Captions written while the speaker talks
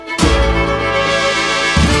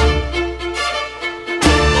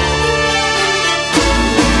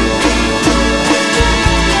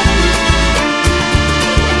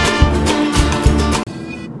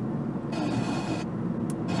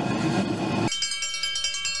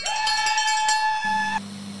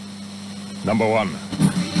Number one,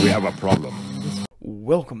 we have a problem.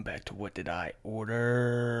 Welcome back to What Did I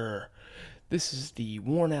Order? This is the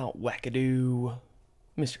worn out wackadoo,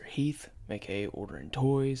 Mr. Heath, aka Ordering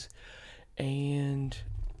Toys. And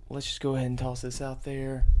let's just go ahead and toss this out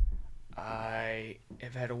there. I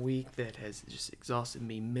have had a week that has just exhausted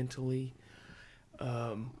me mentally.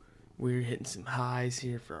 We're hitting some highs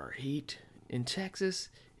here for our heat in Texas.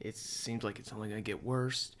 It seems like it's only going to get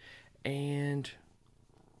worse. And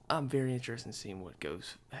I'm very interested in seeing what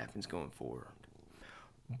happens going forward.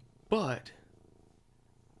 But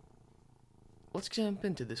let's jump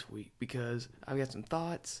into this week because I've got some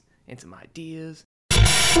thoughts and some ideas.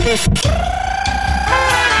 So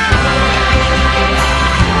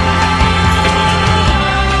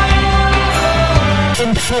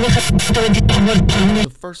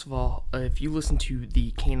first of all, if you listen to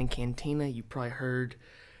the Canon Cantina, you probably heard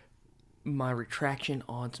my retraction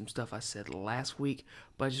on some stuff I said last week,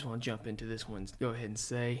 but I just want to jump into this one. Go ahead and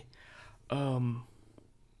say, playing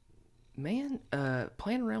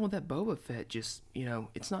around with that Boba Fett just,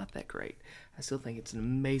 it's not that great. I still think it's an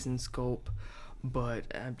amazing sculpt, but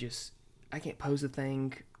I can't pose the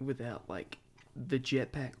thing without, the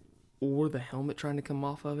jetpack or the helmet trying to come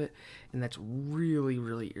off of it, and that's really,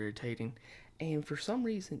 really irritating. And for some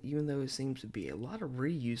reason, even though it seems to be a lot of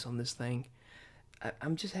reuse on this thing,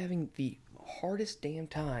 I'm just having the hardest damn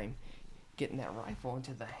time getting that rifle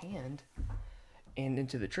into the hand and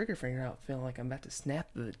into the trigger finger out, feeling like I'm about to snap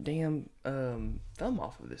the damn thumb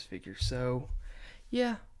off of this figure. So,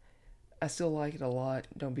 yeah, I still like it a lot.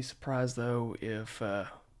 Don't be surprised, though, if I'm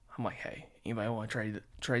like, hey, anybody want to trade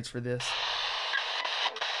trades for this?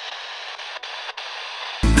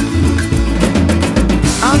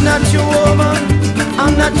 I'm not your woman,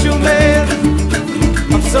 I'm not your man.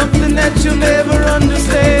 I'm something that you'll never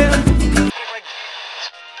understand.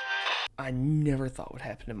 I never thought would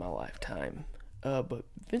happen in my lifetime. But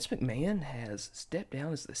Vince McMahon has stepped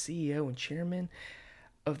down as the CEO and chairman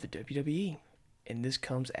of the WWE. And this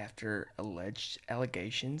comes after alleged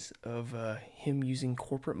allegations of him using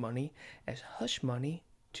corporate money as hush money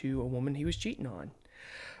to a woman he was cheating on.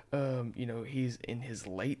 He's in his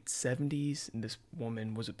late 70s, and this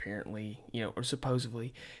woman was apparently, or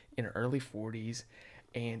supposedly in her early 40s,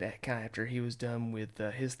 and after he was done with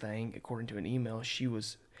his thing, according to an email, she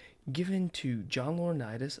was given to John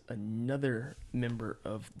Laurinaitis, another member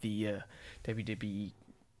of the WWE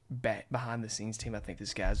behind the scenes team. I think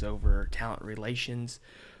this guy's over talent relations,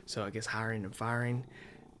 so I guess hiring and firing.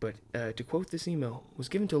 But to quote this email, was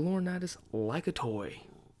given to Laurinaitis like a toy.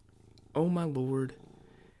 Oh my lord.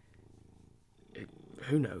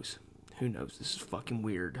 Who knows? This is fucking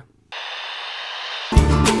weird.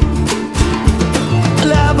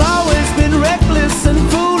 Well, I've always been reckless and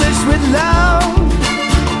foolish with love.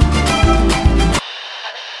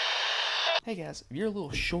 Hey guys, if you're a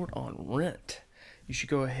little short on rent, you should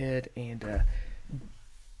go ahead and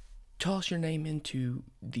toss your name into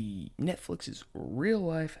the Netflix's real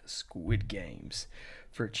life Squid Games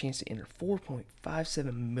for a chance to enter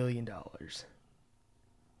 $4.57 million.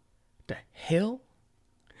 The hell?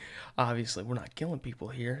 Obviously, we're not killing people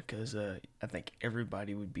here because I think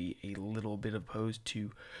everybody would be a little bit opposed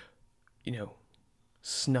to,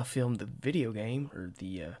 snuff film the video game or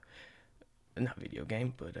the, not video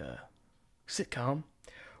game, but sitcom.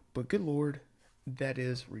 But good lord, that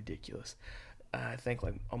is ridiculous. I think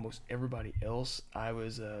like almost everybody else, I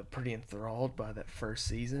was pretty enthralled by that first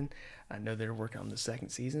season. I know they're working on the second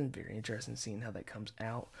season. Very interested in seeing how that comes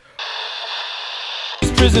out.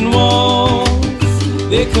 Prison walls,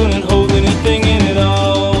 they couldn't hold anything in it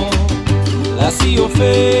all. I see your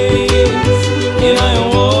face in iron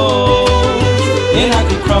walls, and I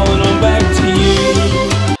come crawling on back to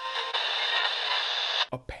you.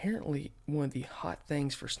 Apparently, one of the hot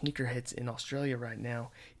things for sneakerheads in Australia right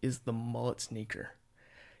now is the mullet sneaker.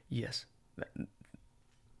 Yes,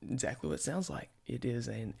 exactly what it sounds like. It is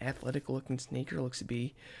an athletic-looking sneaker. Looks to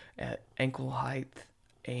be at ankle height,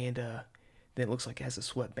 and then it looks like it has a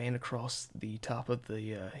sweatband across the top of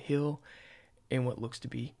the heel, and what looks to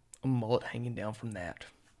be a mullet hanging down from that.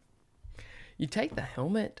 You take the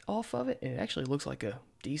helmet off of it, and it actually looks like a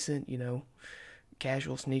decent,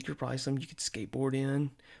 casual sneaker, probably something you could skateboard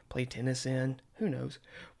in, play tennis in, who knows.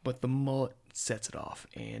 But the mullet sets it off,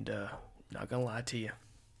 and not gonna lie to you,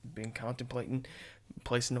 been contemplating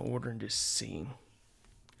placing an order and just seeing.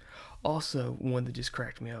 Also, one that just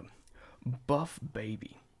cracked me up, Buff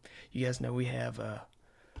Baby. You guys know we have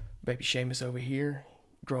baby Seamus over here,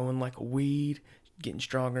 growing like a weed, getting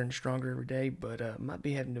stronger and stronger every day, but might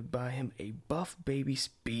be having to buy him a Buff Baby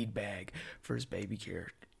speed bag for his baby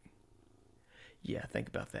character. Yeah, think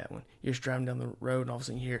about that one. You're just driving down the road and all of a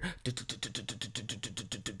sudden you hear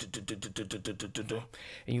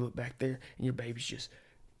and you look back there and your baby's just,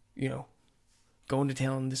 going to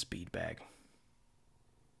town on the speed bag.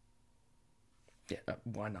 Yeah,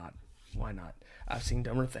 why not? Why not? I've seen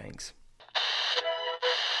dumber things.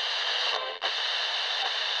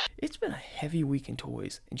 It's been a heavy week in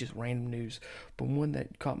toys and just random news, but one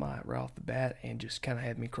that caught my eye right off the bat and just kind of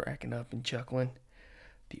had me cracking up and chuckling.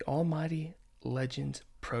 The Almighty Legends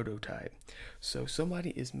prototype. So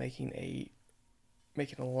somebody is making a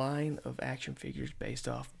line of action figures based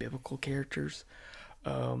off biblical characters.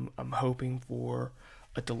 I'm hoping for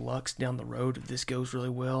a deluxe down the road if this goes really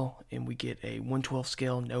well and we get a 1/12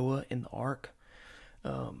 scale Noah in the Ark.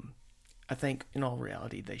 I think in all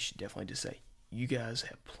reality they should definitely just say, you guys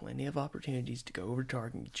have plenty of opportunities to go over to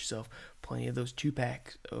Target and get yourself plenty of those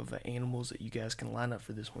 2-packs of animals that you guys can line up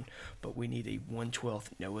for this one, but we need a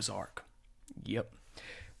 1/12 Noah's Ark. Yep.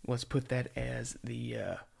 Let's put that as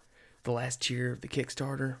the last tier of the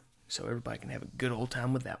Kickstarter so everybody can have a good old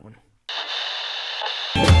time with that one.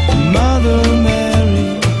 Mother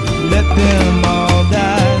Mary, let them all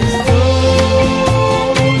die slowly.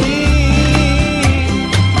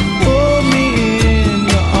 Hold me in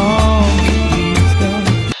your arms,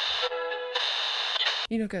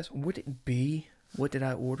 please. Guys, would it be, what did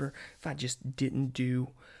I order if I just didn't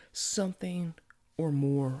do something or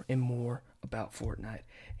more and more about Fortnite?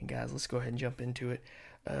 And guys, let's go ahead and jump into it.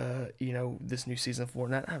 This new season of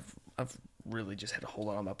Fortnite, I've really just had a whole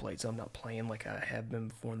lot on my plate, so I'm not playing like I have been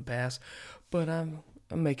before in the past, but I'm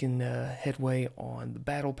making headway on the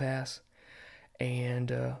Battle Pass,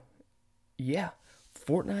 and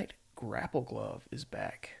Fortnite Grapple Glove is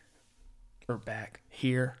back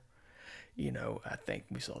here. I think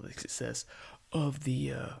we saw the success of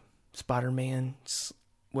the Spider-Man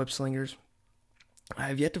web slingers. I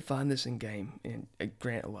have yet to find this in game, and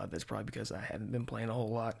grant a lot of that's probably because I haven't been playing a whole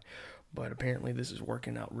lot, but apparently this is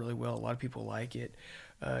working out really well. A lot of people like it.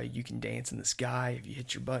 You can dance in the sky if you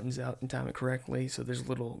hit your buttons out and time it correctly, so there's a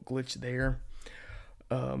little glitch there.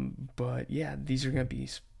 But yeah, these are going to be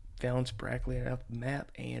found sporadically off the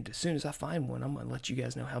map, and as soon as I find one, I'm going to let you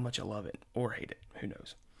guys know how much I love it, or hate it, who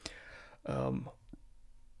knows.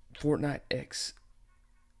 Fortnite X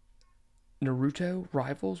Naruto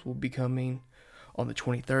Rivals will be coming on the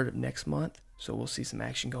 23rd of next month, so we'll see some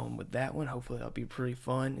action going with that one. Hopefully that'll be pretty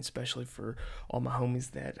fun, especially for all my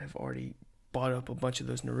homies that have already bought up a bunch of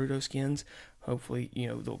those Naruto skins. Hopefully,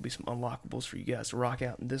 there'll be some unlockables for you guys to rock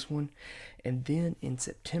out in this one. And then in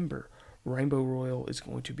September, Rainbow Royal is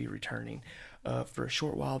going to be returning. For a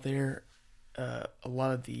short while there, a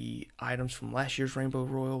lot of the items from last year's Rainbow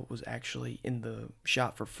Royal was actually in the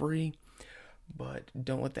shop for free. But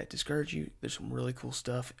don't let that discourage you. There's some really cool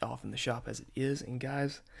stuff off in the shop as it is. And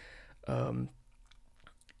guys,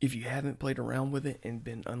 if you haven't played around with it and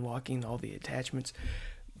been unlocking all the attachments,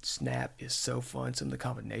 Snap is so fun. Some of the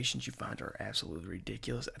combinations you find are absolutely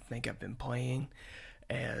ridiculous. I think I've been playing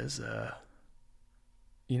as a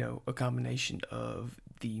combination of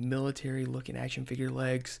the military looking action figure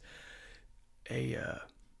legs, a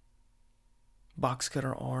box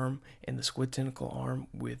cutter arm, and the squid tentacle arm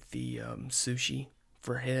with the sushi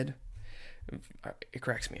for head. It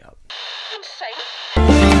cracks me up.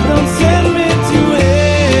 Don't send me to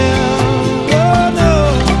hell. Oh, no.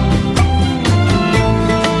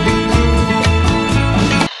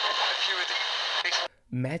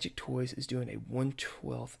 Magic Toys is doing a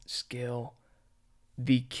 1/12 scale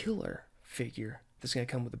The Killer figure that's going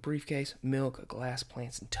to come with a briefcase, milk, glass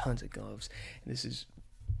plants, and tons of gloves. And this is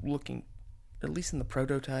looking, at least in the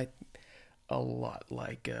prototype, a lot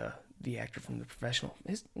like the actor from The Professional.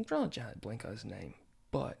 I'm drawing a giant blank on his name,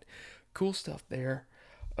 but cool stuff there.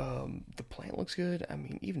 The plant looks good. I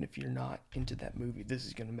mean, even if you're not into that movie, this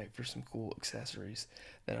is going to make for some cool accessories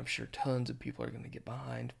that I'm sure tons of people are going to get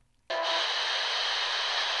behind.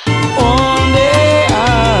 One day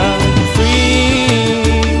I'm free.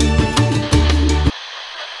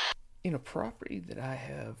 In a property that I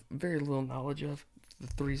have very little knowledge of, the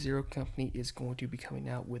 3-0 company is going to be coming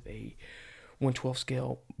out with a 1/12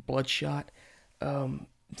 scale Bloodshot. Some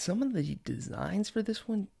of the designs for this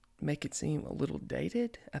one make it seem a little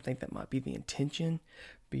dated. I think that might be the intention,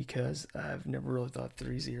 because I've never really thought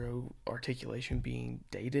 3-0 articulation being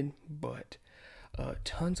dated, but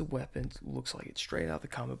tons of weapons. Looks like it's straight out of the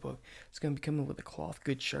comic book. It's going to be coming with a cloth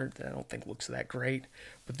good shirt that I don't think looks that great,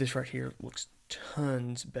 but this right here looks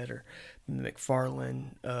tons better than the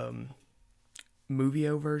McFarlane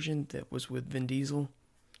Movio version that was with Vin Diesel.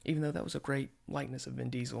 Even though that was a great likeness of Vin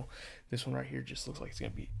Diesel, this one right here just looks like it's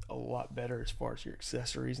going to be a lot better as far as your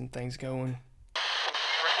accessories and things going.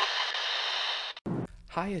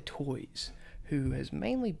 Hiya Toys, who has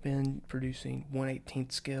mainly been producing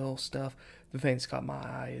 1/18th scale stuff. The thing that's caught my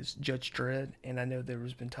eye is Judge Dredd, and I know there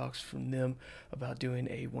has been talks from them about doing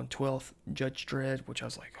a 1/12th Judge Dredd, which I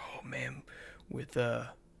was like, oh man, with the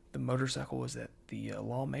motorcycle, was that the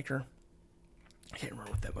Lawmaker? I can't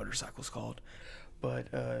remember what that motorcycle's called, but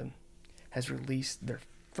has released their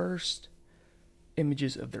first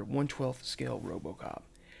images of their 1/12th scale RoboCop.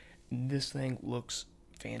 And this thing looks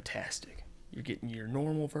fantastic. You're getting your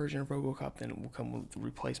normal version of RoboCop, then it will come with the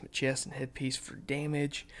replacement chest and headpiece for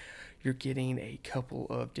damage. You're getting a couple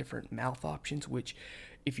of different mouth options, which,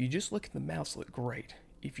 if you just look at the mouths, look great.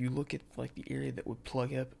 If you look at like the area that would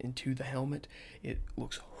plug up into the helmet, it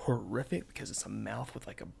looks horrific because it's a mouth with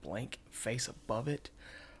like a blank face above it.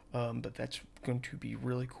 But that's going to be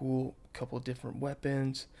really cool. A couple of different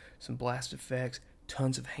weapons, some blast effects,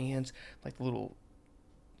 tons of hands, like the little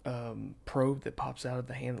probe that pops out of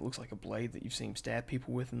the hand that looks like a blade that you've seen him stab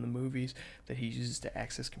people with in the movies that he uses to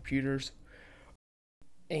access computers.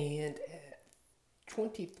 And at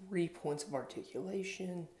 23 points of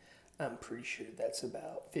articulation, I'm pretty sure that's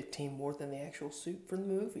about 15 more than the actual suit from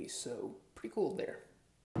the movie, so pretty cool there.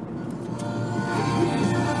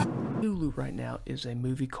 Hulu right now is a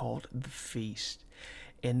movie called The Feast,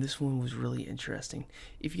 and this one was really interesting.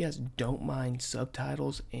 If you guys don't mind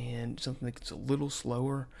subtitles and something that's a little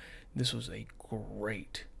slower, this was a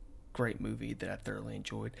great movie that I thoroughly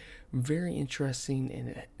enjoyed. Very interesting,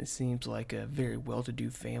 and it seems like a very well-to-do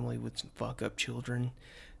family with some fuck-up children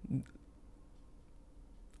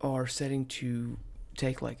are setting to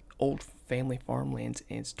take like old family farmlands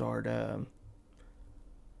and start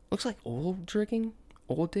looks like oil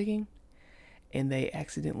digging, and they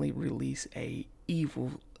accidentally release a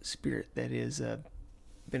evil spirit that is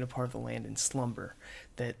been a part of the land in slumber,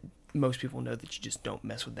 that most people know that you just don't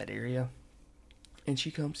mess with that area, and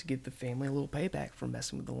she comes to give the family a little payback for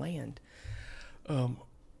messing with the land.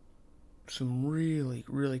 Some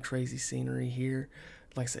really crazy scenery here.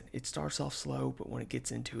 Like I said, it starts off slow, but when it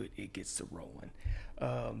gets into it, it gets to rolling.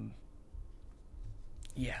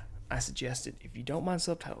 Yeah, I suggest it. If you don't mind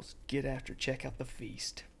subtitles, check out The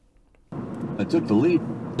Feast. I took the lead.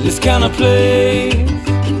 This kind of place,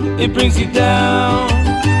 it brings you down.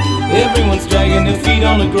 Everyone's dragging their feet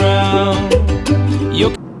on the ground.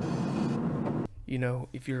 You know,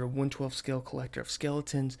 if you're a 1/12 scale collector of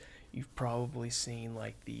skeletons, you've probably seen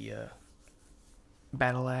like the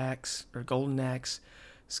Battle Axe or Golden Axe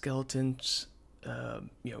skeletons.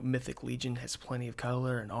 Mythic Legion has plenty of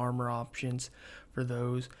color and armor options for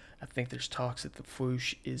those. I think there's talks that the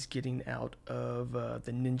Fwoosh is getting out of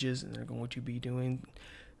the ninjas, and they're going to be doing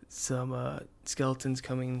some skeletons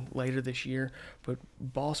coming later this year. But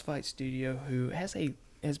Boss Fight Studio, who has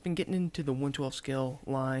been getting into the 1/12 scale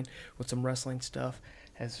line with some wrestling stuff,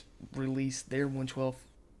 has released their 1/12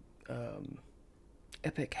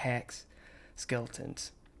 Epic Hacks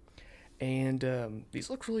skeletons. And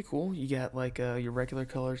these look really cool. You got like your regular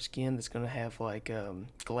colored skin that's going to have like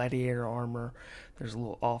gladiator armor. There's a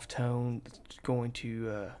little off tone that's going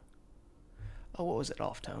to what was it,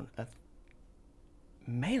 off tone?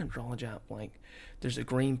 Man, I'm drawing a giant blank. There's a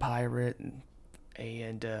green pirate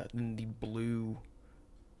and then the blue,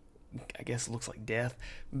 I guess it looks like Death.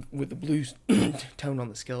 With the blue tone on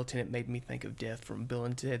the skeleton, it made me think of Death from Bill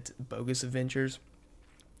and Ted's Bogus Adventures.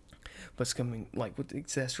 But it's coming like with the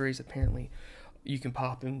accessories. Apparently you can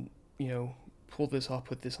pop and pull this off,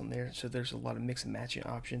 put this on there, so there's a lot of mix and matching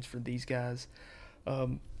options for these guys.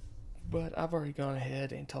 But I've already gone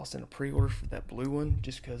ahead and tossed in a pre-order for that blue one,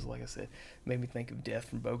 just because, like I said, it made me think of Death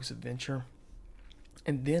from Bogus Adventure.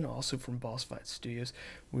 And then also from Boss Fight Studios,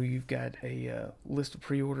 we've got a list of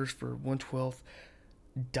pre-orders for 1/12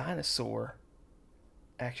 dinosaur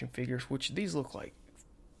action figures, which these look like,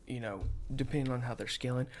 depending on how they're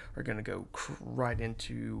scaling, are going to go right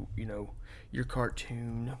into, your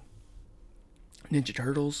cartoon Ninja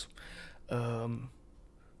Turtles,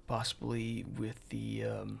 possibly with the,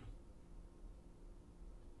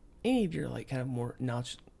 any of your, like, kind of more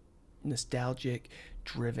nostalgic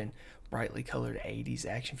driven, brightly colored 80s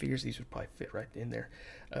action figures. These would probably fit right in there.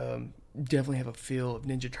 Definitely have a feel of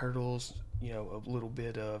Ninja Turtles, a little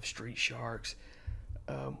bit of Street Sharks.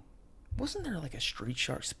 Wasn't there like a Street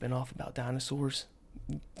Shark spinoff about dinosaurs?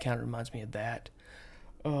 Kind of reminds me of that.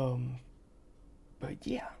 But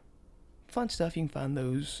yeah, fun stuff. You can find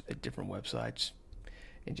those at different websites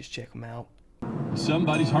and just check them out.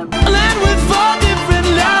 Somebody's heart. Land with 4 different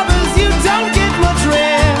lovers, you don't get much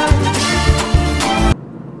rest.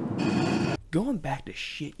 Going back to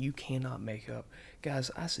shit you cannot make up,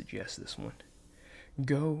 guys, I suggest this one.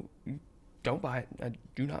 Don't buy it.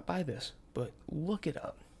 Do not buy this, but look it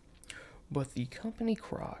up. But the company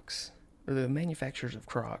Crocs, or the manufacturers of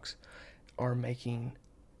Crocs, are making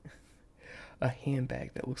a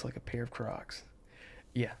handbag that looks like a pair of Crocs.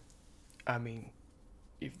 Yeah, I mean,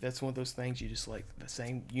 if that's one of those things you just like the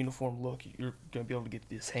same uniform look, you're gonna be able to get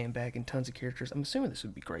this handbag and tons of characters. I'm assuming this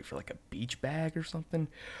would be great for like a beach bag or something,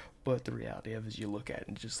 but the reality of it is you look at it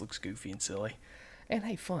and it just looks goofy and silly. And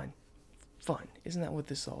hey, fun. Isn't that what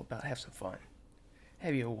this is all about? Have some fun.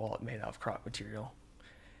 Have you a wallet made out of Croc material.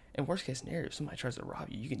 And worst case scenario, if somebody tries to rob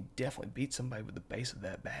you, you can definitely beat somebody with the base of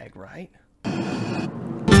that bag, right?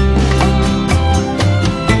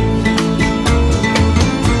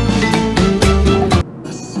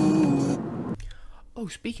 Oh,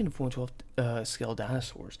 speaking of 1/12 scale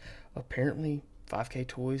dinosaurs, apparently 5K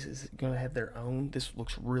Toys is going to have their own. This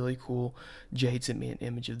looks really cool. Jade sent me an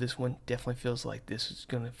image of this one. Definitely feels like this is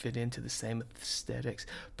going to fit into the same aesthetics,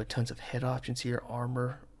 but tons of head options here,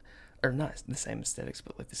 armor, or not the same aesthetics,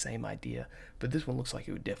 but like the same idea. But this one looks like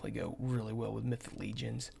it would definitely go really well with Mythic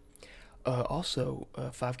Legions. Also,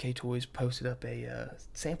 5K Toys posted up a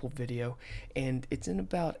sample video, and it's in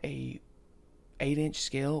about a 8-inch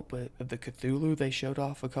scale, but of the Cthulhu they showed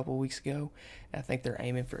off a couple weeks ago. I think they're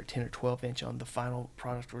aiming for a 10 or 12 inch on the final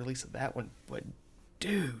product release of that one. But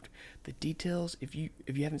dude, the details, if you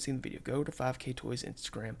haven't seen the video, go to 5K Toys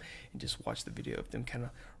Instagram and just watch the video of them kind of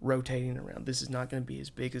rotating around. This is not going to be as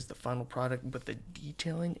big as the final product, but the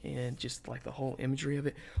detailing and just like the whole imagery of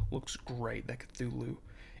it looks great. That Cthulhu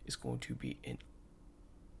is going to be an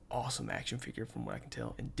awesome action figure from what I can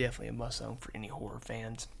tell, and definitely a must own for any horror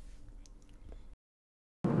fans.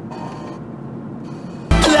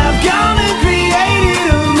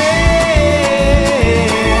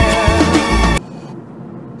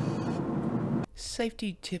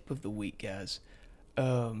 Safety tip of the week, guys.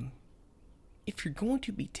 If you're going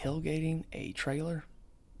to be tailgating a trailer,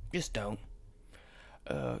 just don't.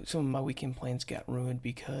 Some of my weekend plans got ruined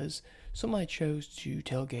because somebody chose to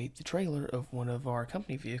tailgate the trailer of one of our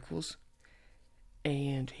company vehicles,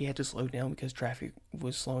 and he had to slow down because traffic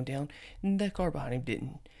was slowing down, and the car behind him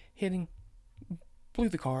didn't. Hit him, blew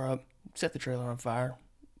the car up, set the trailer on fire,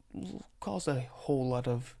 caused a whole lot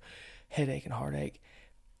of headache and heartache.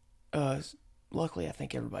 Luckily, I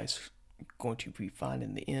think everybody's going to be fine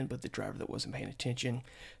in the end, but the driver that wasn't paying attention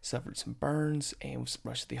suffered some burns and was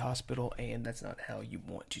rushed to the hospital, and that's not how you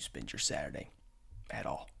want to spend your Saturday at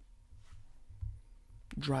all.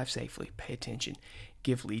 Drive safely, pay attention,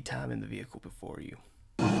 give lead time in the vehicle before you.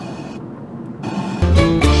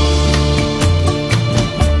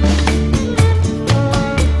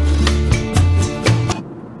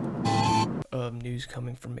 News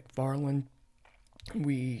coming from McFarlane.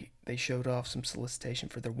 They showed off some solicitation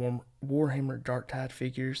for their Warhammer Darktide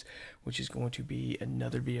figures, which is going to be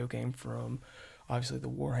another video game from obviously the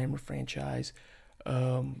Warhammer franchise.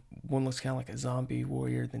 One looks kind of like a zombie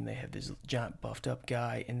warrior, then they have this giant buffed up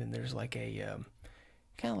guy, and then there's like a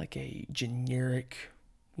kind of like a generic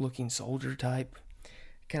looking soldier type.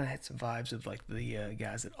 Kind of had some vibes of like the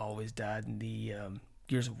guys that always died in the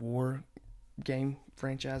Gears of War game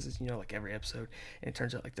franchises, like every episode, and it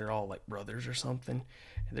turns out like they're all like brothers or something,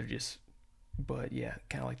 and they're just, but yeah,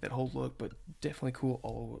 kind of like that whole look, but definitely cool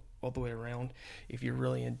all the way around. If you're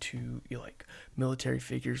really into like military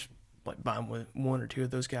figures, like buying one or two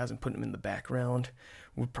of those guys and putting them in the background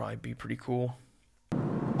would probably be pretty cool.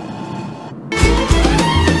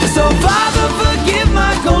 So Father, forgive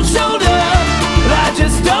my cold shoulder, I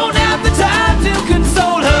just don't have the time to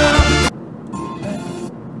console her.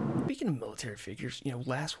 Speaking of military figures,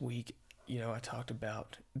 last week, I talked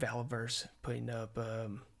about Valaverse putting up, or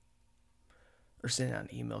sending out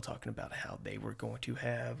an email talking about how they were going to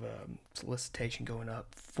have solicitation going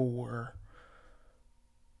up for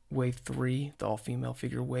Wave 3, the all-female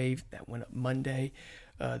figure wave. That went up Monday.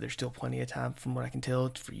 There's still plenty of time, from what I can tell,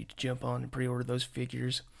 for you to jump on and pre-order those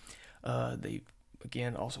figures. They,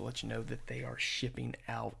 again, also let you know that they are shipping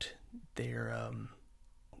out their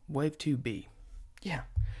Wave 2B. Yeah.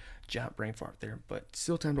 Giant brain fart there, but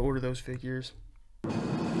still time to order those figures. Grips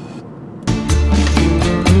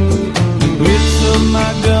of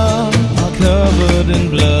my gun are covered in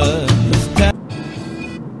blood.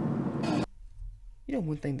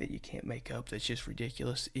 One thing that you can't make up that's just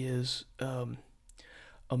ridiculous is a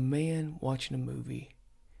man watching a movie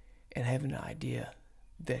and having an idea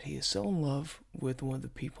that he is so in love with one of the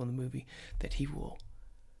people in the movie that he will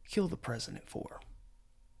kill the president for.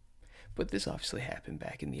 But this obviously happened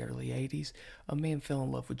back in the early 80s. A man fell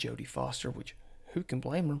in love with Jodie Foster, which, who can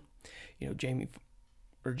blame her?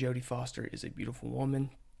 Jodie Foster is a beautiful woman,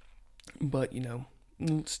 but,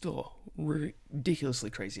 Still a ridiculously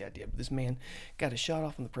crazy idea, but this man got a shot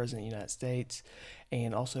off on the President of the United States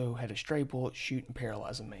and also had a stray bullet shoot and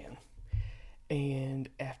paralyze a man. And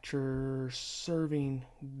after serving,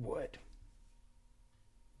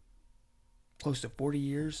 close to 40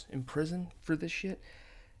 years in prison for this shit,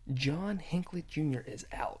 John Hinckley Jr. is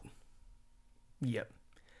out. Yep.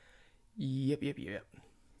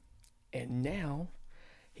 And now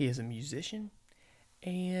he is a musician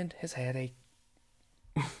and has had a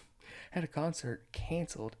concert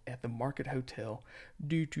canceled at the Market Hotel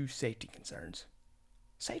due to safety concerns.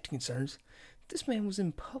 Safety concerns? This man was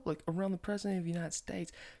in public around the President of the United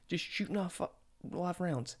States just shooting off live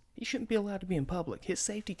rounds. He shouldn't be allowed to be in public. His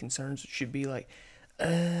safety concerns should be like,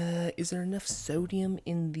 is there enough sodium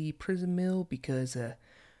in the prison meal? Because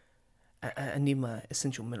I need my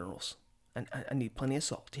essential minerals. I need plenty of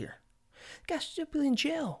salt here. The guy should be in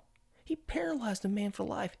jail. He paralyzed a man for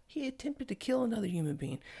life. He attempted to kill another human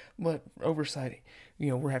being. But oversight,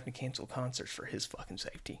 we're having to cancel concerts for his fucking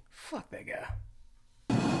safety. Fuck that guy.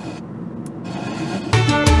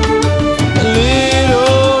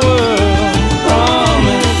 Little world,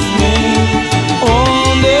 promise me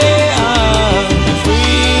one day I'll be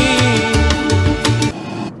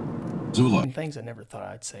free. Zula. And things I never thought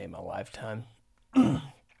I'd say in my lifetime. An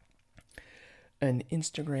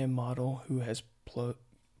Instagram model who has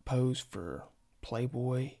posed for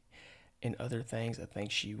Playboy and other things. I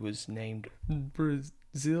think she was named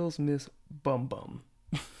Brazil's Miss Bum Bum.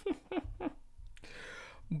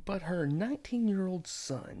 But her 19-year-old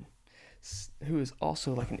son, who is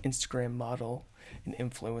also like an Instagram model, an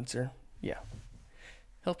influencer,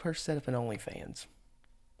 helped her set up an OnlyFans.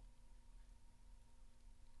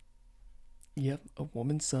 Yep, a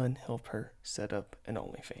woman's son helped her set up an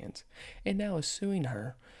OnlyFans, and now is suing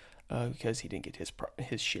her because he didn't get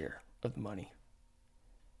his share of the money.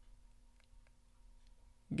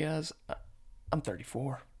 Guys, I'm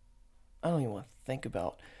 34. I don't even want to think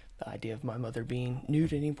about the idea of my mother being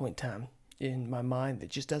nude at any point in time. In my mind, that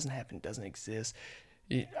just doesn't happen, doesn't exist.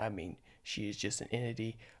 She is just an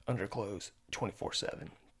entity under clothes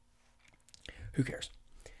 24/7. Who cares?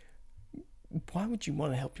 Why would you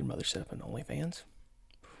want to help your mother set up an OnlyFans?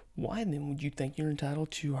 Why then would you think you're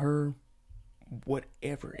entitled to her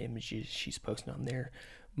whatever images she's posting on there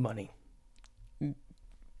money?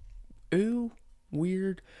 Ooh,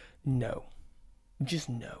 weird. No. Just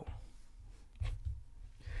no.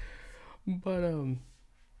 But,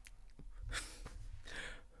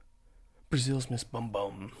 Brazil's Miss Bum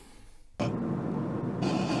Bum. No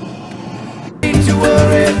need to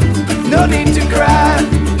worry, no need to cry.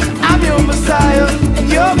 I'm your Messiah, and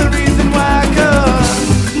you're the reason why I come.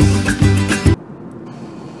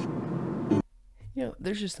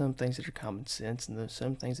 There's just some things that are common sense, and there's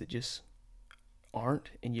some things that just aren't,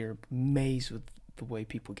 and you're amazed with the way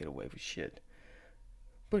people get away with shit.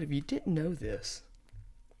 But if you didn't know this,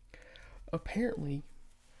 apparently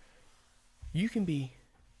you can be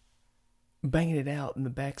banging it out in the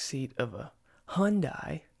back seat of a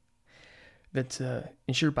Hyundai that's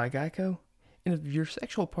insured by Geico, and if your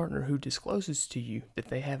sexual partner who discloses to you that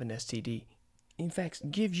they have an STD, in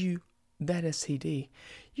fact gives you that STD,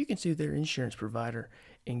 you can sue their insurance provider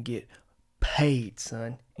and get paid,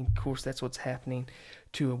 son. And of course that's what's happening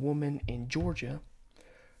to a woman in Georgia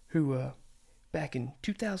who back in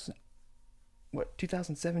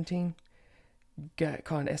 2017 got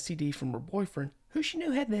caught an STD from her boyfriend, who she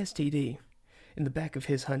knew had the STD, in the back of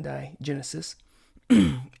his Hyundai Genesis,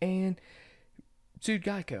 and sued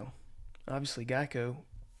Geico. Obviously, Geico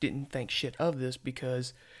didn't think shit of this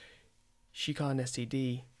because she caught an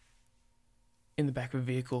STD in the back of a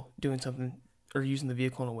vehicle doing something, or using the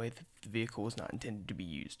vehicle in a way that the vehicle was not intended to be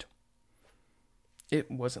used. It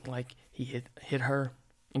wasn't like he hit her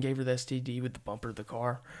and gave her the STD with the bumper of the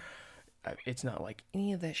car. It's not like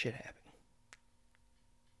any of that shit happened.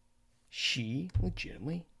 She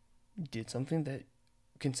legitimately did something that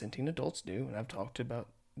consenting adults do, and I've talked about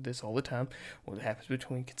this all the time. What happens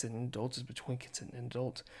between consenting adults is between consenting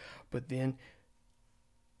adults. But then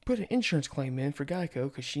put an insurance claim in for Geico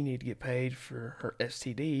because she needed to get paid for her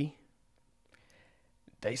STD.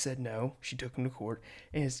 They said no. She took him to court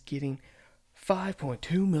and is getting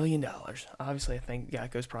 $5.2 million. Obviously, I think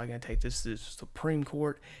Geico's probably going to take this to the Supreme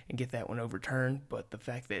Court and get that one overturned. But the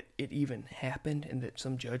fact that it even happened and that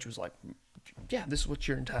some judge was like, yeah, this is what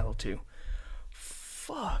you're entitled to.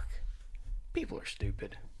 Fuck. People are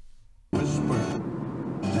stupid.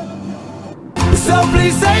 So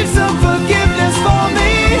please save some forgiveness for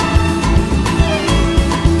me.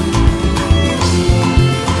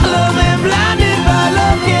 Love and blinded by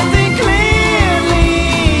love, can't think clearly.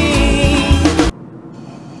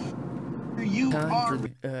 Time for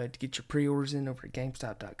to get your pre-orders in over at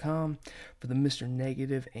GameStop.com for the Mr.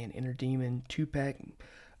 Negative and Inner Demon 2-pack.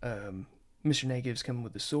 Mr. Negative's coming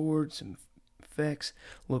with the swords, some effects.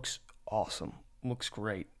 Looks awesome. Looks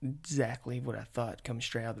great. Exactly what I thought coming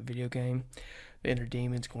straight out of the video game. The Inner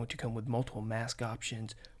Demon's going to come with multiple mask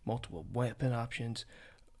options, multiple weapon options,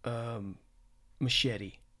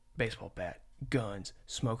 machete, baseball bat, guns,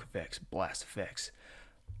 smoke effects, blast effects.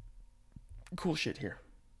 Cool shit here.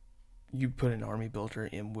 You put an army builder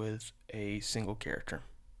in with a single character.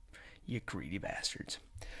 You greedy bastards.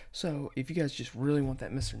 So, if you guys just really want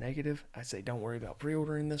that Mr. Negative, I say don't worry about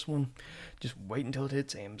pre-ordering this one. Just wait until it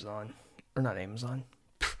hits Amazon. Or not Amazon.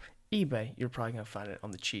 eBay. You're probably going to find it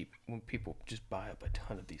on the cheap when people just buy up a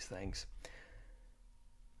ton of these things.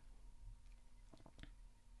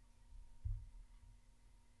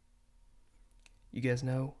 You guys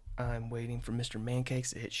know I'm waiting for Mr.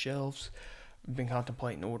 Mancakes to hit shelves. I've been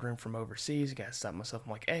contemplating ordering from overseas. I got to stop myself.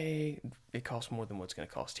 I'm like, hey, it costs more than what's going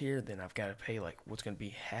to cost here. Then I've got to pay like what's going to be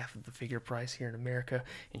half of the figure price here in America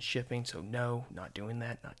in shipping. So no, not doing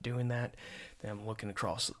that. Then I'm looking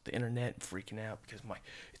across the internet and freaking out because I'm like,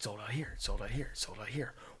 it's sold out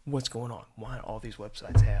here. What's going on? Why do all these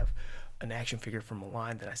websites have an action figure from a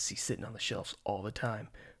line that I see sitting on the shelves all the time?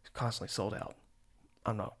 It's constantly sold out.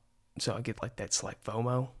 So I get like that slight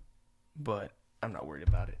FOMO, but I'm not worried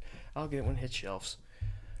about it. I'll get it when it hits shelves.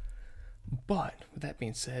 But with that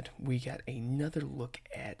being said, we got another look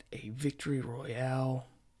at a Victory Royale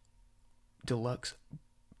deluxe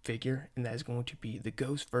figure, and that is going to be the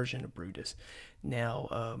Ghost version of Brutus. Now,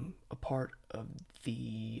 a part of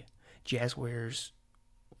the Jazzwares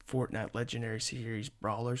Fortnite Legendary Series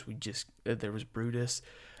Brawlers, there was Brutus.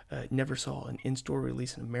 Never saw an in-store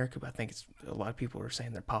release in America, but I think a lot of people are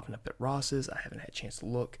saying they're popping up at Ross's. I haven't had a chance to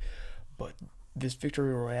look, but this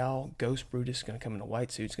Victory Royale Ghost Brutus is going to come in a white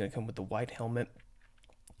suit. It's going to come with the white helmet.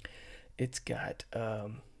 It's got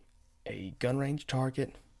a gun range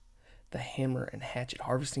target, the hammer and hatchet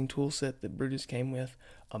harvesting tool set that Brutus came with,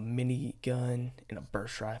 a mini gun, and a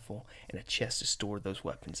burst rifle, and a chest to store those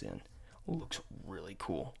weapons in. Looks really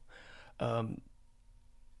cool.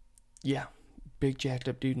 Yeah, big jacked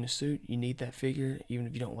up dude in a suit. You need that figure, even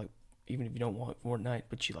if you don't want Fortnite,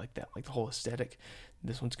 but you like that, like the whole aesthetic.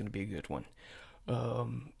 This one's going to be a good one.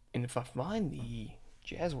 And if I find the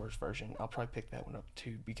Jazzwares version, I'll probably pick that one up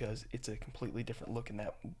too, because it's a completely different look, and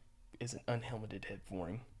that is an unhelmeted head for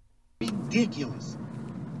him. Ridiculous.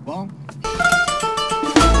 Well,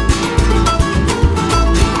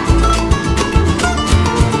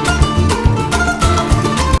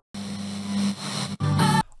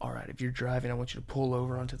 Alright, if you're driving, I want you to pull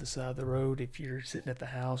over onto the side of the road. If you're sitting at the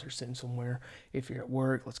house or sitting somewhere, if you're at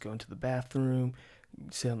work, let's go into the bathroom,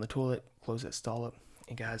 sit on the toilet, close that stall up,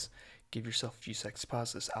 and guys, give yourself a few seconds to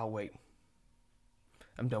pause this. I'll wait.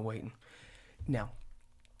 I'm done waiting. Now,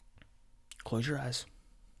 close your eyes.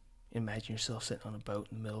 Imagine yourself sitting on a boat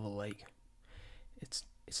in the middle of a lake. It's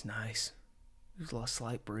nice. There's a lot of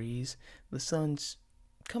slight breeze. The sun's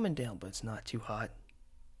coming down, but it's not too hot.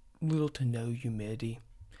 Little to no humidity.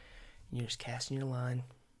 You're just casting your line,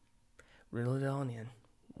 reeling it on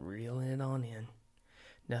in.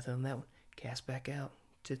 Nothing on that one. Cast back out.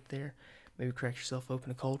 Sit there. Maybe crack yourself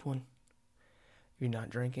open a cold one. If you're not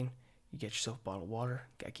drinking, you get yourself a bottle of water.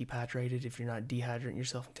 Gotta keep hydrated if you're not dehydrating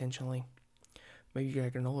yourself intentionally. Maybe you got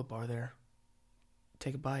a granola bar there.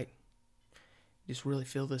 Take a bite. Just really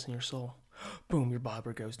feel this in your soul. Boom, your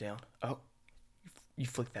bobber goes down. Oh, you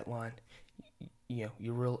flick that line. You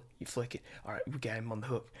flick it. All right, we got him on the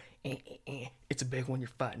hook. It's a big one. You're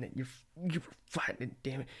fighting it. You're fighting it.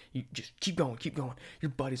 Damn it. You just keep going.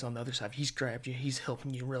 Your buddy's on the other side. He's grabbed you. He's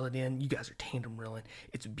helping you reel it in. You guys are tandem reeling.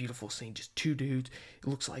 It's a beautiful scene. Just two dudes. It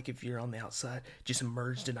looks like if you're on the outside, just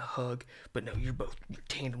emerged in a hug. But no, you're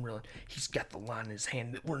tandem reeling. He's got the line in his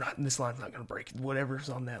hand. This line's not going to break. Whatever's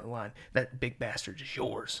on that line, that big bastard is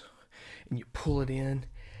yours. And you pull it in,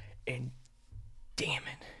 and damn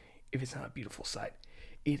it, if it's not a beautiful sight.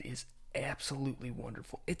 It is absolutely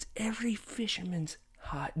wonderful. It's every fisherman's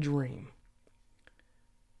hot dream.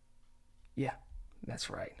 Yeah, that's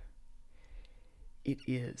right. It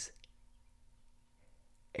is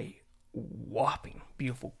a whopping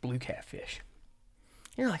beautiful blue catfish.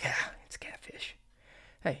 You're like, it's catfish.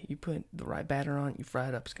 Hey, you put the right batter on it, you fry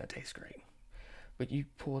it up, it's going to taste great. But you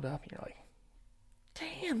pull it up and you're like,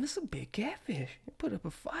 damn, this is a big catfish. It put up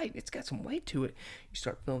a fight. It's got some weight to it. You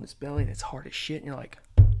start feeling its belly and it's hard as shit. And you're like,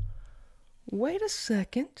 wait a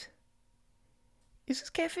second. Is this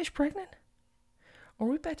catfish pregnant? Are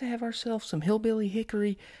we about to have ourselves some hillbilly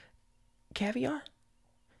hickory caviar?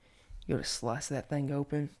 You go to slice that thing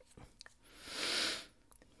open.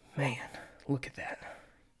 Man, look at that.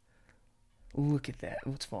 Look at that.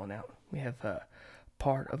 What's falling out? We have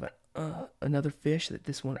part of another fish that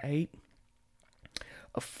this one ate.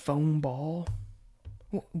 A foam ball.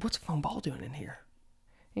 What's a foam ball doing in here?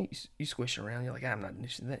 You squish it around. You're like, I'm not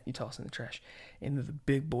interested in that. You toss it in the trash. And then the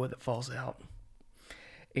big boy that falls out.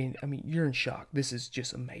 And, I mean, you're in shock. This is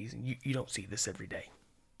just amazing. You don't see this every day.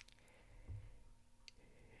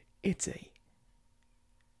 It's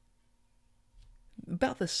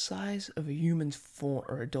about the size of a human's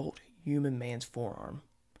or adult human man's forearm.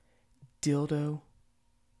 Dildo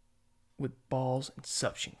with balls and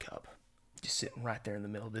suction cup. Just sitting right there in the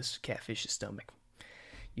middle of this catfish's stomach.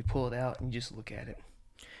 You pull it out and you just look at it.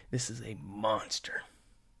 This is a monster.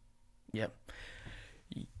 Yep.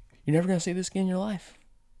 You're never going to see this again in your life.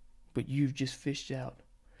 But you've just fished out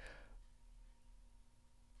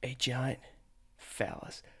a giant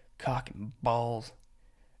phallus, cock and balls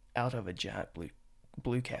out of a giant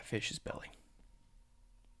blue catfish's belly.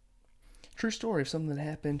 True story of something that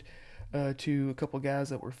happened to a couple guys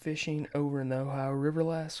that were fishing over in the Ohio River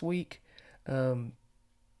last week.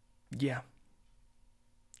 Yeah.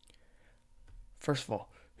 First of all,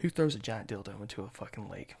 who throws a giant dildo into a fucking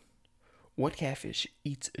lake? What catfish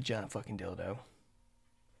eats a giant fucking dildo?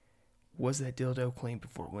 Was that dildo clean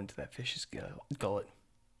before it went to that fish's gullet?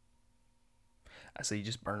 I say you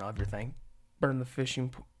just burn off your thing. Burn the fish,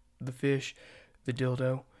 the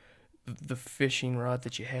dildo, the fishing rod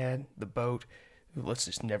that you had, the boat. Let's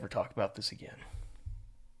just never talk about this again.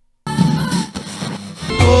 The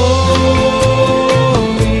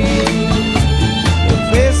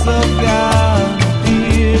face of God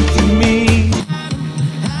dear to me.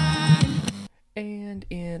 And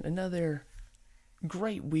in another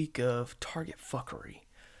great week of Target fuckery,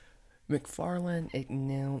 McFarlane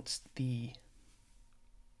announced the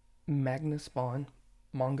manga spawn.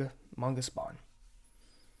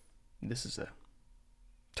 This is a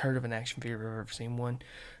turd of an action figure if I've ever seen one.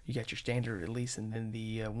 You got your standard release, and then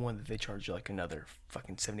the one that they charge you like another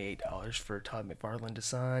fucking $78 for Todd McFarlane to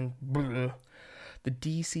sign. Blah. The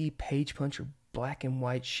DC Page Puncher black and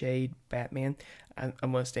white shade Batman. I'm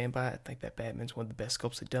going to stand by it. I think that Batman's one of the best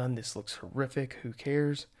sculpts they've done. This looks horrific. Who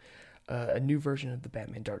cares? A new version of the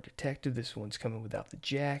Batman Dark Detective. This one's coming without the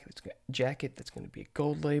jacket. That's going to be a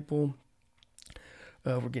gold label.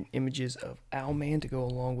 We're getting images of Owlman to go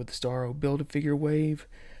along with the Starro Build-A-Figure wave.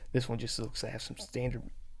 This one just looks to have some standard,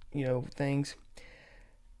 things.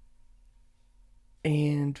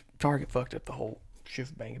 And Target fucked up the whole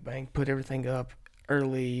shift bang. Put everything up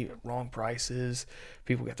early, wrong prices.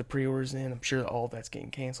 People got the pre-orders in. I'm sure all that's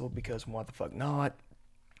getting canceled because why the fuck not?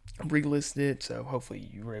 Relisted it, so hopefully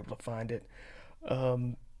you were able to find it.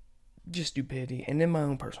 Just stupidity. And then my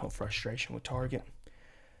own personal frustration with Target.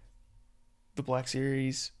 The Black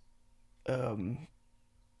Series,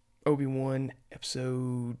 Obi-Wan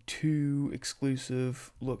Episode 2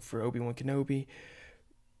 exclusive look for Obi-Wan Kenobi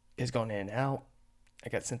has gone in and out. I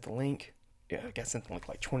got sent the link. Yeah, I got sent the link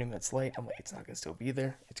like 20 minutes late. I'm like, it's not going to still be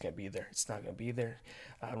there. It's going to be there. It's not going to be there.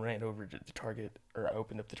 I ran over to the Target, or I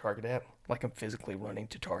opened up the Target app like I'm physically running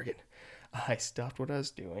to Target. I stopped what I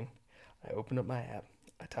was doing. I opened up my app.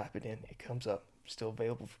 I type it in. It comes up. Still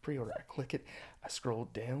available for pre-order. I click it. I scroll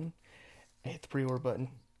down. I hit the pre-order button.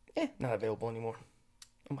 Not available anymore.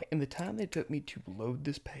 I'm like, in the time that it took me to load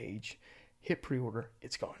this page, hit pre-order,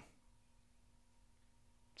 it's gone.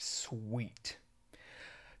 Sweet.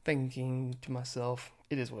 Thinking to myself,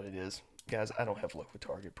 it is what it is. Guys, I don't have luck with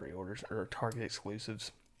Target pre-orders or Target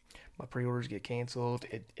exclusives. My pre-orders get canceled.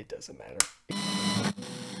 It doesn't matter.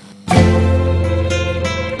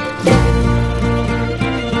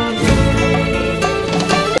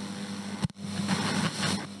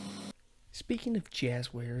 Speaking of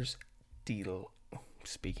Jazzwares, I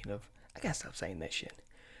gotta stop saying that shit.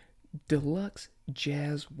 Deluxe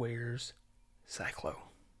Jazzwares Cyclo.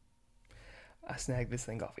 I snagged this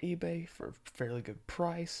thing off eBay for a fairly good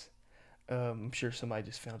price. I'm sure somebody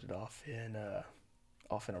just found it off in a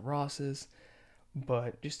Ross's.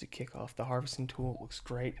 But just to kick off, the harvesting tool looks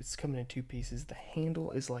great. It's coming in two pieces. The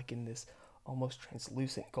handle is like in this almost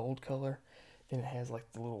translucent gold color. Then it has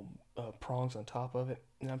like the little prongs on top of it.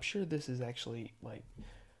 And I'm sure this is actually like,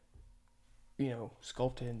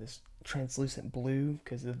 sculpted in this translucent blue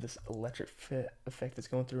because of this electric effect that's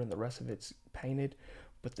going through, and the rest of it's painted.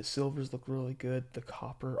 But the silvers look really good. The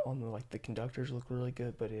copper on the conductors look really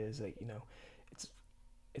good. But it is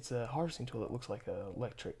it's a harvesting tool that looks like an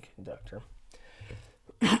electric conductor.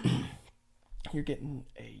 You're getting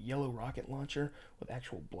a yellow rocket launcher with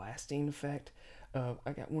actual blasting effect. I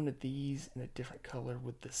got one of these in a different color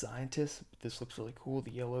with the Scientist. This looks really cool.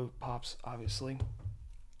 The yellow pops, obviously.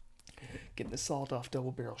 Getting the sawed-off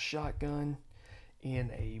double-barrel shotgun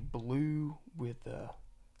in a blue with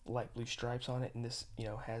light blue stripes on it, and this, you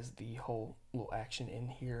know, has the whole little action in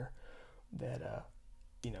here that,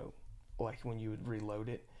 you know, like when you would reload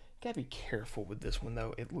it. Gotta be careful with this one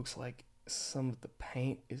though. It looks like some of the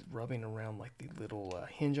paint is rubbing around like the little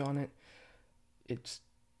hinge on it. It's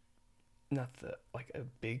not like a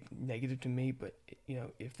big negative to me, but you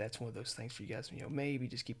know, if that's one of those things for you guys, you know, maybe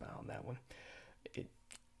just keep an eye on that one.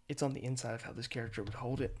 It's on the inside of how this character would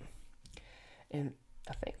hold it. And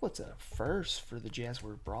I think what's a first for the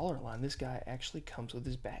Jazwares Brawler line, this guy actually comes with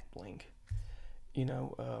his back bling. You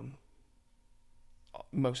know,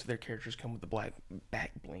 most of their characters come with the black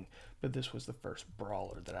back bling, but this was the first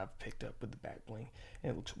Brawler that I've picked up with the back bling,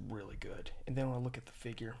 and it looks really good. And then when I look at the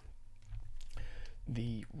figure,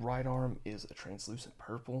 the right arm is a translucent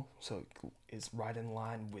purple, so it is right in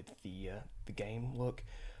line with the game look.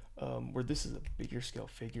 Where this is a bigger scale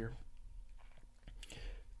figure,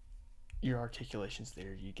 your articulation's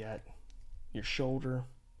there. You got your shoulder,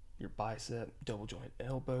 your bicep, double joint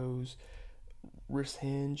elbows, wrist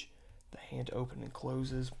hinge, the hand open and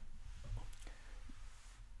closes.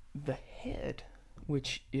 The head,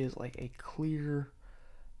 which is like a clear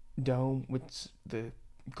dome with the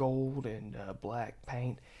gold and black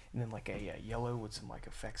paint, and then like a yellow with some like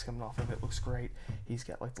effects coming off of it, looks great. He's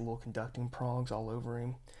got like the little conducting prongs all over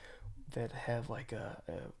him that have like a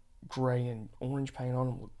gray and orange paint on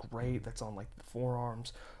them. Look great. That's on like the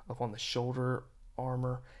forearms, up on the shoulder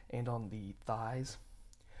armor, and on the thighs.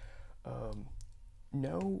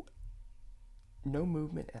 No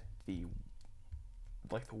movement at the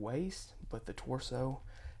waist, but the torso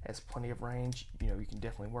has plenty of range. You know, you can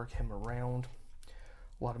definitely work him around.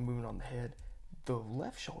 A lot of movement on the head. The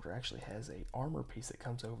left shoulder actually has a armor piece that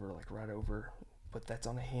comes over, like right over, but that's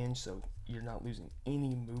on a hinge, so you're not losing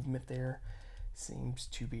any movement there. Seems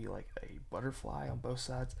to be like a butterfly on both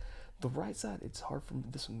sides. The right side, it's hard for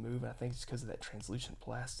this one to move, and I think it's because of that translucent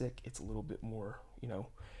plastic. It's a little bit more, you know,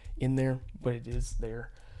 in there, but it is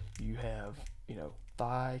there. You have, you know,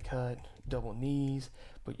 thigh cut, double knees,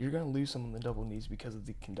 but you're going to lose some on the double knees because of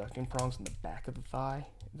the conducting prongs in the back of the thigh.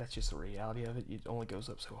 That's just the reality of it. It only goes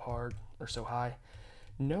up so hard or so high.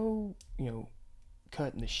 No, you know,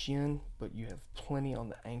 cut in the shin, but you have plenty on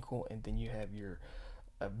the ankle, and then you have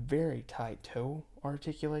a very tight toe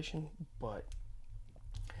articulation, but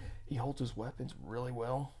he holds his weapons really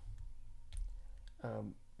well.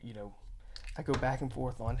 You know, I go back and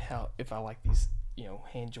forth on if I like these, you know,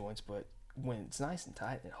 hand joints, but when it's nice and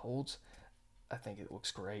tight and it holds, I think it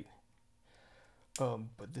looks great.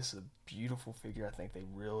 But this is a beautiful figure. I think they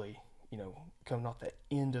really, you know, coming off that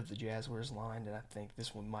end of the Jazwares line, and I think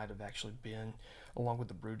this one might have actually been, along with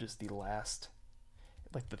the Brutus, the last,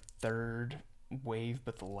 like the third wave,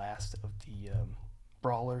 but the last of the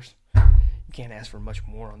Brawlers. You can't ask for much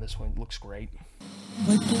more on this one. It looks great.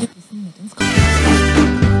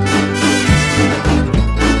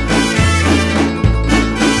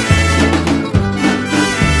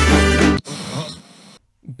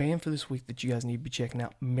 Band for this week that you guys need to be checking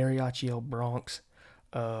out, Mariachi El Bronx.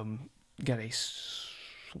 Got a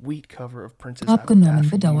sweet cover of Princess I Would Die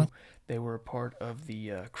For You. They were a part of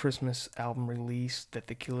the Christmas album release that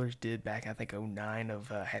the Killers did back, I think, 2009 of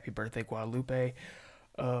Happy Birthday Guadalupe.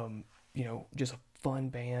 You know, just a fun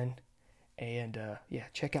band. And yeah,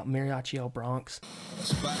 check out Mariachi El Bronx.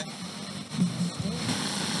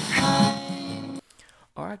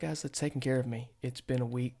 Alright guys, that's taking care of me. It's been a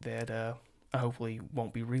week that I hopefully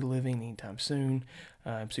won't be reliving anytime soon.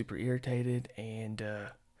 I'm super irritated and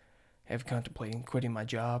have contemplating quitting my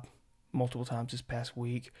job multiple times this past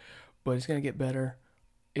week. But it's going to get better.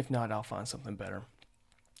 If not, I'll find something better.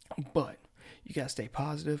 But you guys stay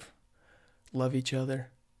positive. Love each other.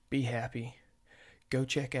 Be happy. Go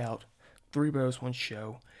check out 3 Bros 1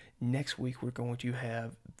 Show. Next week we're going to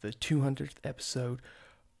have the 200th episode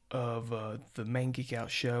of the Main Geek Out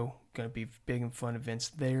Show. Going to be big and fun events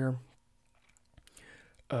there.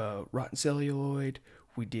 Rotten Celluloid.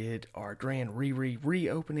 We did our grand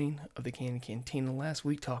reopening of the Candy Cantina last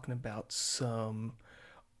week, talking about some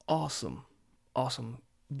awesome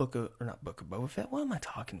Book of Boba Fett. What am I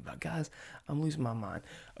talking about, guys? I'm losing my mind.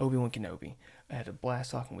 Obi-Wan Kenobi. I had a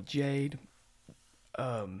blast talking with Jade.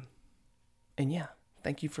 And yeah,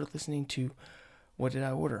 thank you for listening to What Did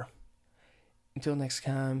I Order? Until next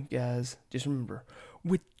time, guys, just remember,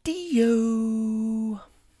 with Dio.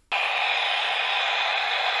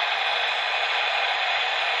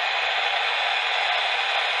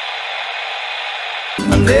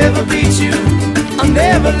 I'll never beat you, I'll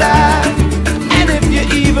never lie. And if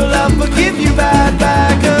you're evil, I'll forgive you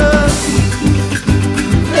bye.